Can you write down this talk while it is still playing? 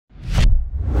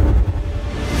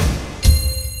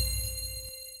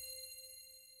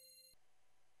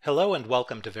Hello and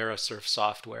welcome to Verisurf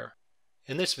software.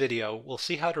 In this video, we'll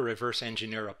see how to reverse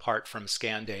engineer a part from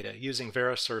scan data using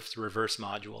Verisurf's reverse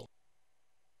module.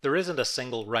 There isn't a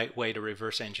single right way to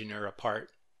reverse engineer a part,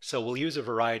 so we'll use a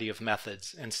variety of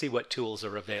methods and see what tools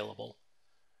are available.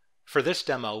 For this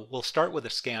demo, we'll start with a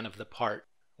scan of the part,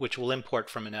 which we'll import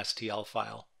from an STL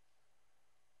file.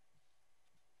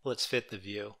 Let's fit the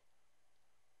view.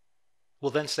 We'll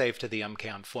then save to the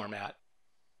MCAN format.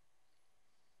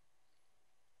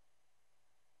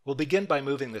 We'll begin by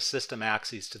moving the system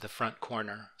axes to the front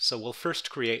corner, so we'll first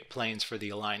create planes for the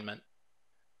alignment.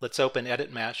 Let's open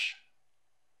Edit Mesh,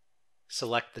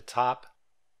 select the top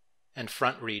and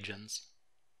front regions,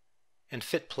 and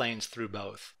fit planes through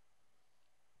both.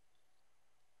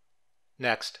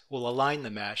 Next, we'll align the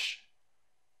mesh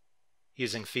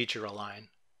using Feature Align.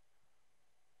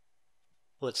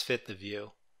 Let's fit the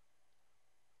view.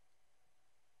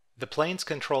 The planes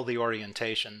control the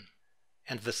orientation,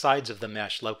 and the sides of the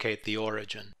mesh locate the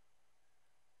origin.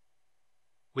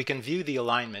 We can view the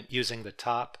alignment using the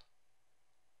top,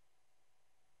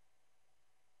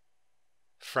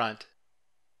 front,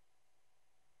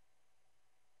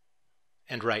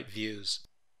 and right views.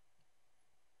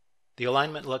 The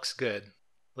alignment looks good.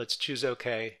 Let's choose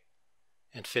OK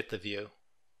and fit the view.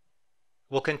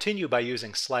 We'll continue by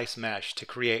using Slice Mesh to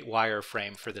create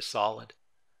wireframe for the solid.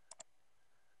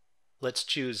 Let's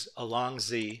choose Along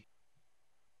Z,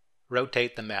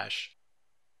 rotate the mesh,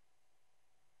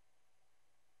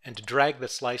 and drag the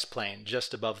slice plane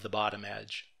just above the bottom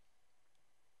edge.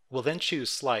 We'll then choose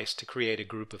Slice to create a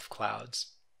group of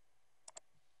clouds.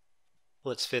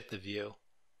 Let's fit the view.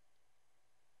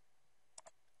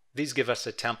 These give us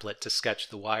a template to sketch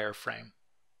the wireframe.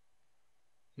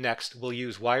 Next, we'll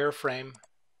use Wireframe,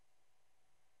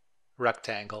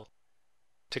 Rectangle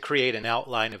to create an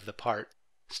outline of the part,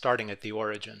 starting at the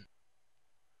origin.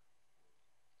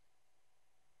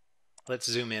 Let's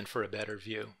zoom in for a better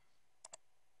view.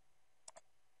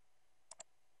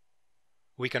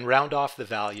 We can round off the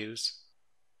values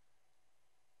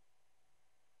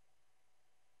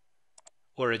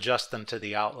or adjust them to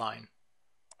the outline.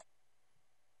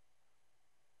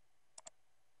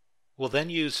 We'll then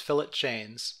use Fillet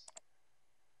Chains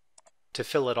to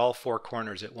fillet all four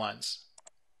corners at once.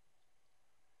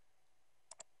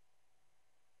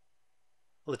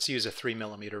 Let's use a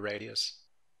 3mm radius.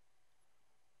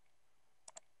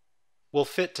 We'll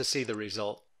fit to see the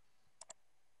result.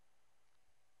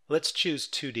 Let's choose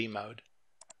 2D mode.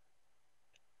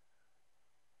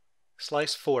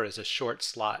 Slice 4 is a short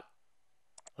slot.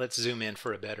 Let's zoom in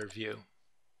for a better view.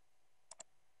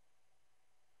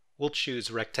 We'll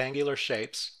choose Rectangular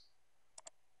Shapes,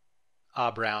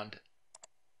 Obround,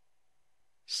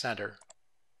 Center.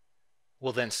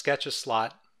 We'll then sketch a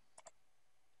slot,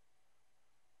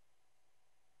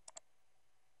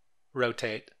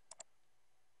 rotate,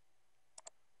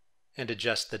 and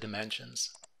adjust the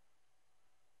dimensions.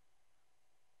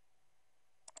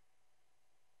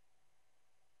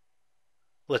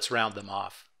 Let's round them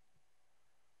off.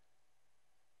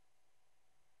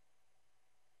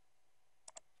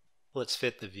 Let's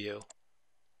fit the view.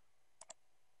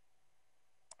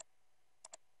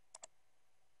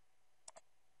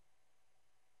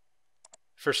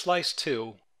 For Slice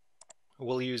 2,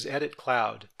 we'll use Edit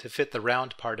Cloud to fit the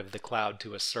round part of the cloud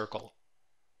to a circle.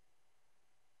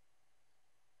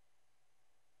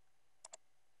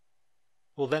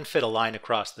 We'll then fit a line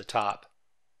across the top.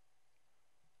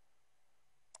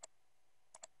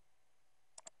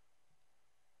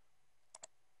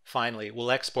 Finally, we'll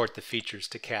export the features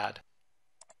to CAD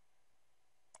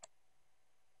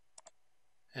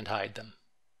and hide them.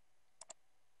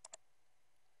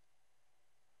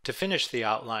 To finish the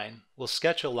outline, we'll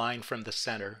sketch a line from the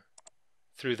center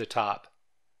through the top.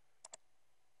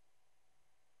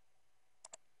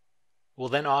 We'll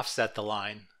then offset the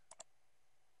line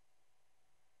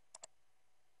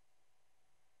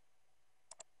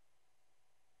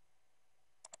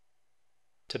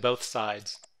to both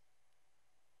sides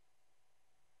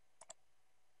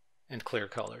and clear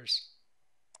colors.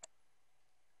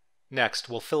 Next,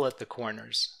 we'll fillet the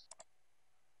corners.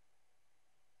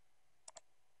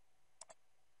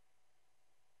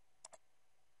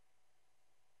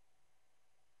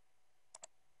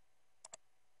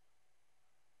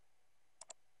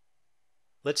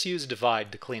 Let's use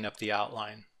Divide to clean up the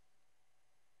outline.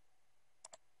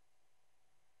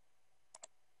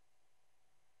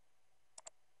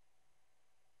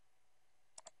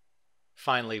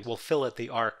 Finally, we'll fillet the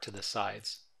arc to the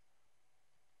sides.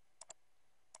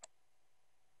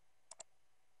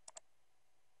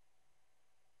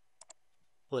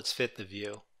 Let's fit the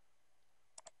view.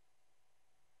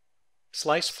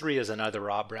 Slice 3 is another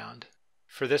obround.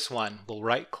 For this one, we'll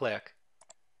right-click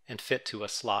and fit to a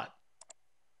slot.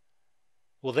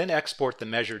 We'll then export the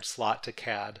measured slot to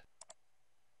CAD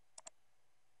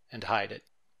and hide it.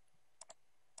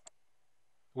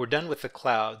 We're done with the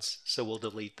clouds, so we'll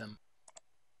delete them.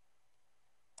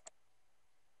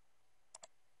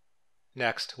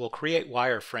 Next, we'll create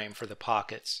wireframe for the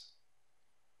pockets.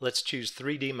 Let's choose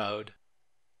 3D mode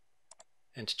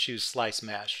and choose Slice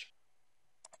Mesh.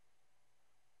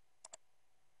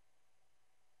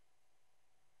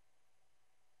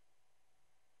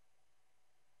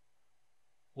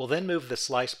 We'll then move the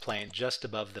slice plane just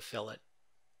above the fillet.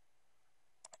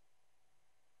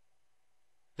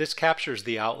 This captures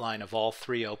the outline of all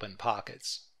 3 open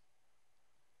pockets.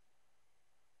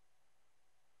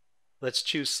 Let's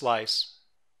choose Slice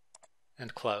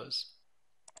and close.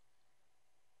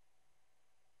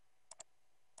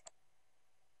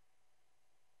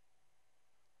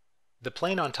 The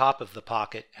plane on top of the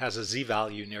pocket has a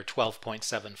z-value near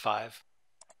 12.75.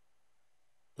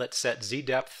 Let's set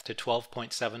z-depth to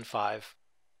 12.75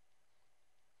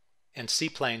 and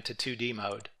c-plane to 2D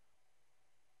mode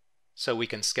so we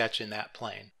can sketch in that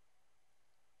plane.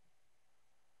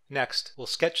 Next, we'll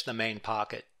sketch the main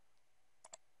pocket.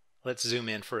 Let's zoom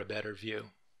in for a better view.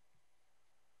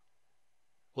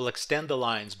 We'll extend the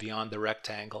lines beyond the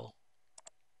rectangle.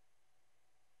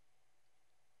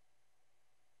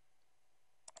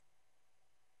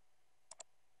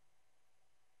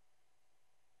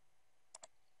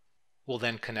 We'll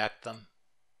then connect them.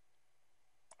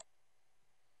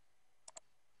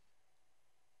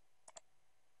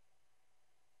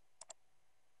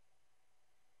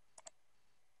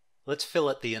 Let's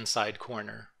fillet the inside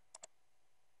corner.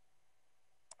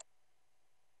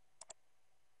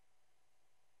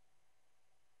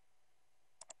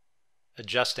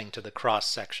 Adjusting to the cross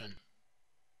section.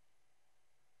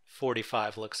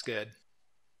 45 looks good.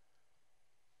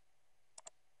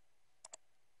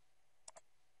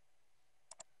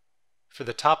 For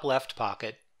the top left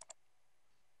pocket,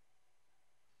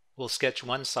 we'll sketch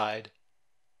one side,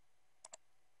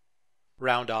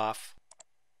 round off,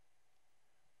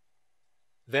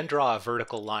 then draw a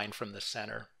vertical line from the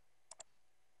center.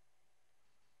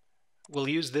 We'll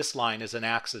use this line as an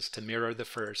axis to mirror the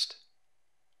first.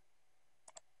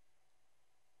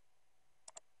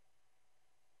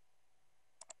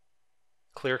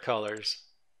 Clear colors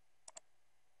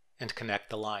and connect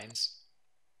the lines.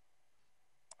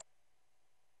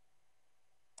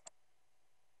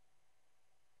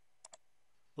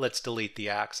 Let's delete the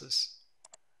axis.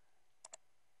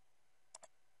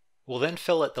 We'll then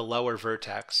fillet the lower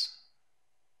vertex.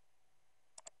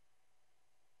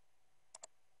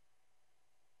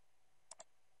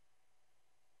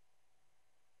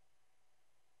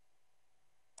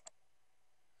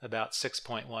 About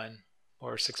 6.1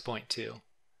 or 6.2.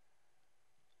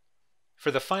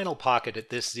 For the final pocket at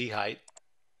this Z height,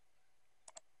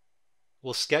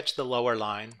 we'll sketch the lower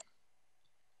line,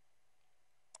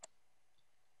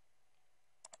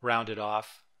 round it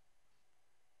off,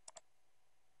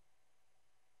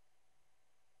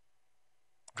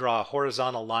 draw a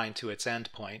horizontal line to its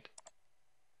end point,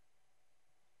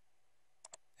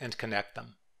 and connect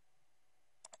them.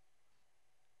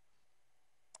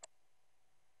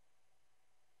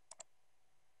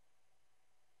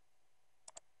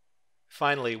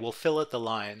 Finally, we'll fillet the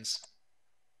lines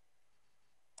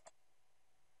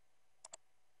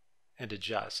and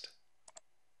adjust.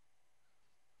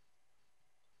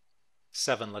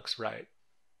 7 looks right.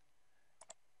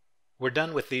 We're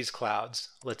done with these clouds.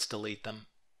 Let's delete them.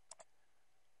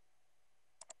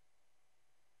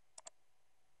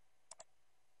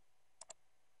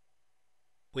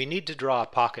 We need to draw a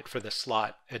pocket for the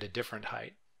slot at a different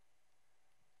height.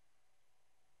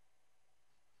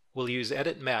 We'll use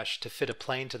Edit Mesh to fit a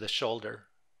plane to the shoulder,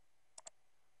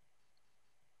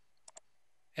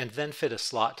 and then fit a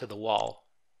slot to the wall.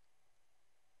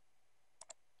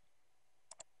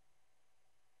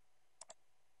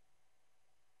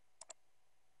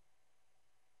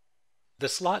 The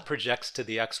slot projects to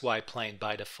the XY plane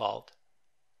by default.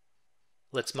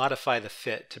 Let's modify the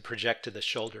fit to project to the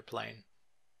shoulder plane.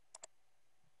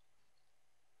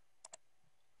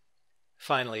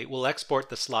 Finally, we'll export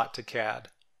the slot to CAD.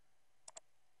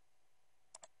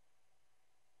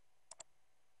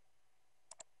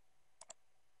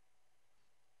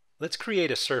 Let's create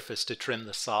a surface to trim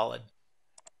the solid.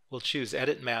 We'll choose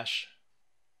Edit Mesh,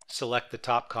 select the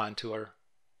top contour,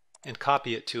 and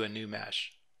copy it to a new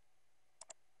mesh.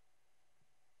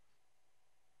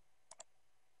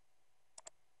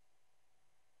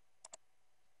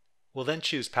 We'll then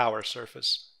choose Power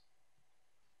Surface.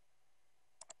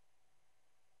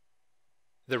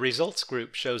 The results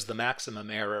group shows the maximum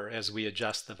error as we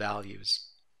adjust the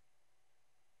values.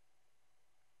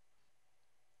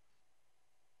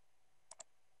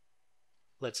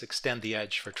 Let's extend the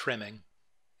edge for trimming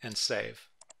and save.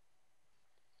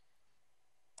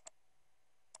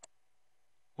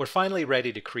 We're finally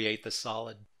ready to create the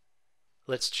solid.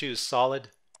 Let's choose Solid,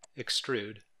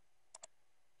 Extrude,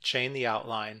 chain the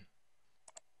outline,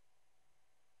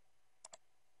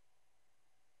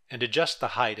 and adjust the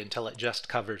height until it just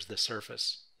covers the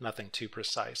surface, nothing too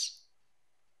precise.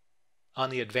 On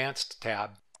the Advanced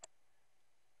tab,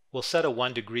 we'll set a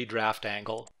 1 degree draft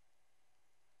angle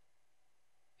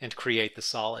and create the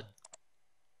solid.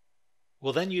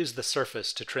 We'll then use the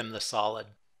surface to trim the solid.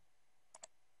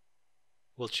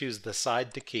 We'll choose the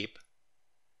side to keep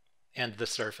and the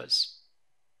surface.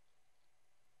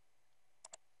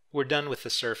 We're done with the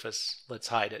surface. Let's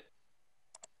hide it.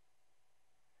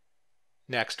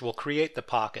 Next, we'll create the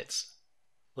pockets.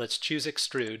 Let's choose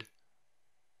Extrude,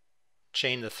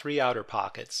 chain the 3 outer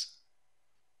pockets.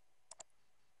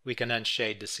 We can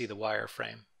unshade to see the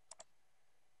wireframe.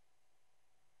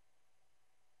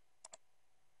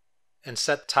 And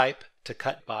set type to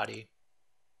cut body.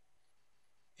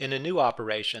 In a new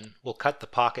operation, we'll cut the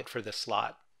pocket for the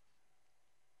slot.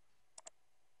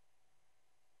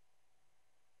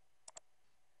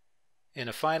 In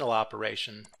a final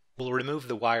operation, we'll remove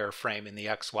the wireframe in the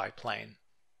XY plane.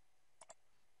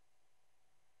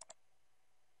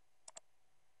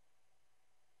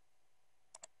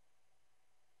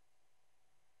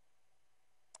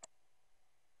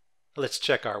 Let's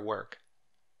check our work.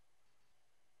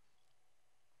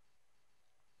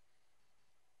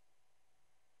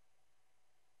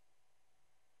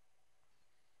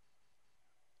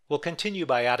 We'll continue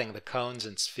by adding the cones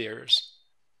and spheres.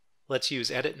 Let's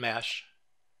use Edit Mesh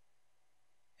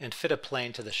and fit a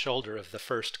plane to the shoulder of the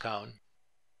first cone,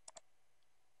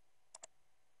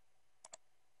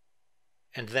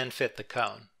 and then fit the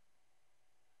cone.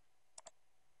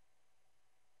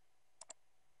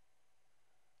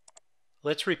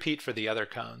 Let's repeat for the other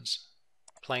cones.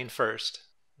 Plane first,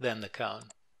 then the cone.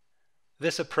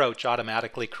 This approach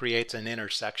automatically creates an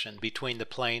intersection between the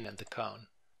plane and the cone.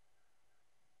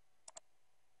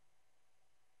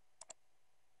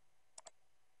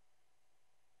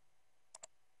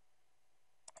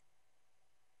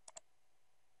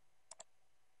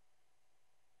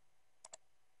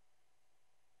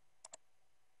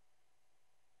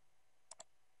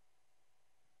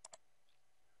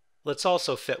 Let's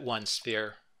also fit one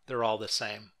sphere. They're all the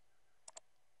same.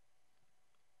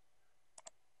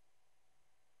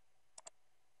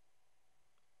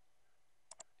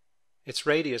 Its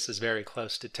radius is very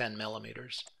close to 10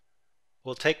 millimeters.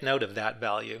 We'll take note of that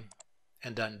value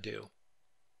and undo.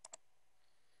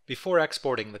 Before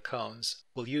exporting the cones,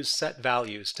 we'll use set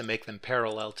values to make them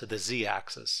parallel to the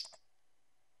z-axis.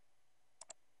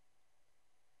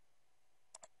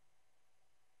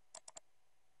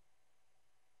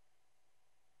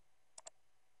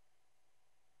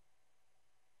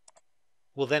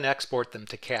 We'll then export them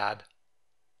to CAD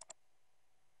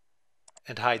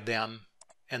and hide them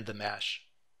and the mesh.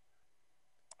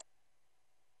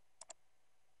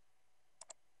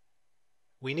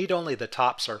 We need only the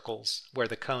top circles where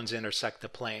the cones intersect the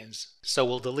planes, so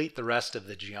we'll delete the rest of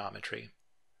the geometry.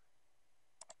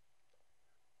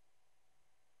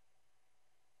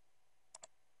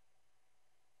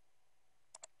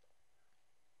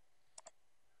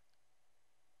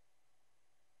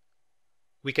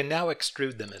 We can now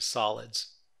extrude them as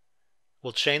solids.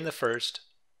 We'll chain the first,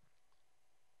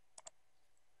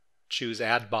 choose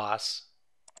Add Boss,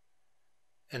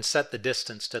 and set the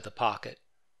distance to the pocket.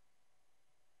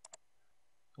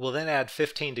 We'll then add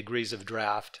 15 degrees of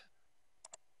draft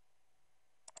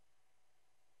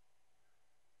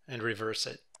and reverse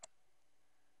it.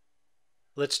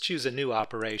 Let's choose a new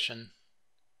operation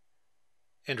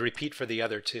and repeat for the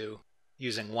other two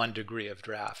using 1 degree of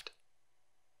draft.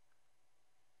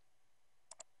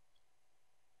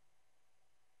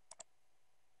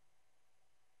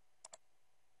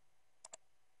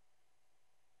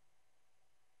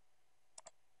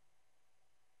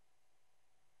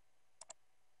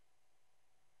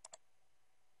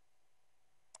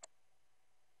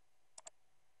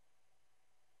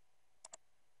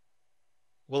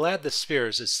 We'll add the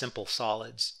spheres as simple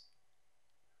solids.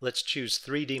 Let's choose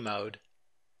 3D mode,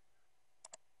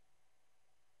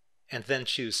 and then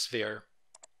choose Sphere.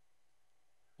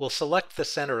 We'll select the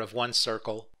center of one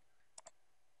circle,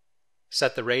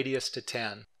 set the radius to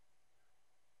 10,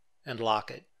 and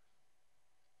lock it.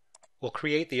 We'll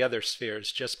create the other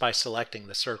spheres just by selecting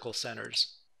the circle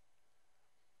centers.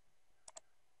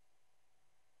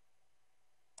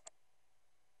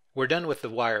 We're done with the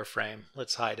wireframe.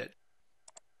 Let's hide it.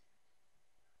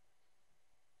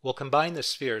 We'll combine the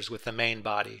spheres with the main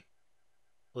body.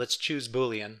 Let's choose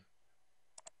Boolean.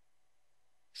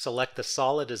 Select the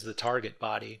solid as the target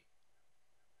body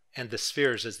and the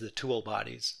spheres as the tool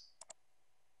bodies.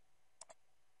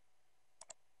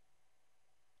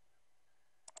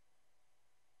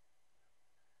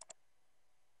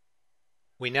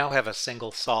 We now have a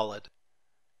single solid.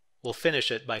 We'll finish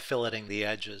it by filleting the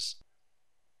edges.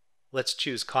 Let's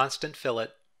choose Constant Fillet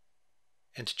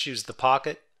and choose the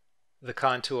pocket, the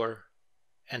contour,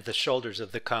 and the shoulders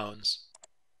of the cones.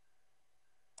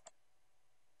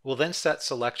 We'll then set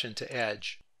selection to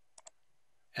edge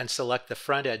and select the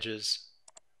front edges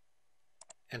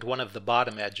and one of the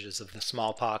bottom edges of the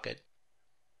small pocket.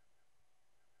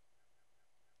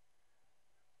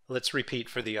 Let's repeat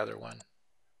for the other one.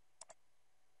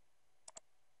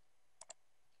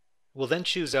 We'll then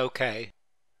choose OK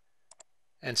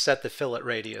and set the fillet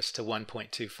radius to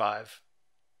 1.25.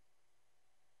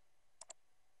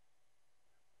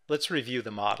 Let's review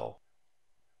the model.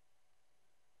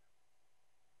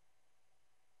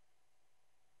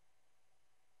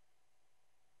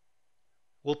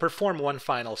 We'll perform one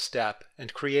final step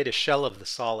and create a shell of the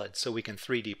solid so we can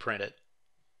 3D print it.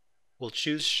 We'll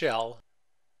choose Shell,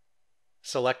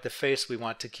 select the face we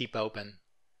want to keep open,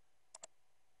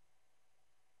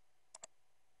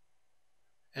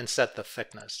 and set the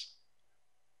thickness.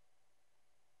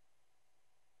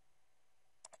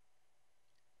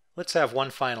 Let's have one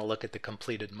final look at the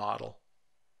completed model.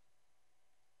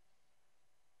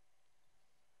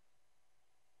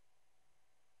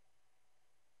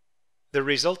 The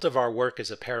result of our work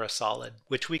is a parasolid,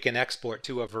 which we can export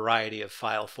to a variety of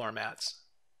file formats.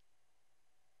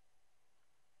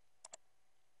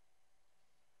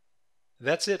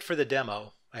 That's it for the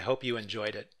demo. I hope you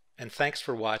enjoyed it, and thanks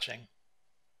for watching.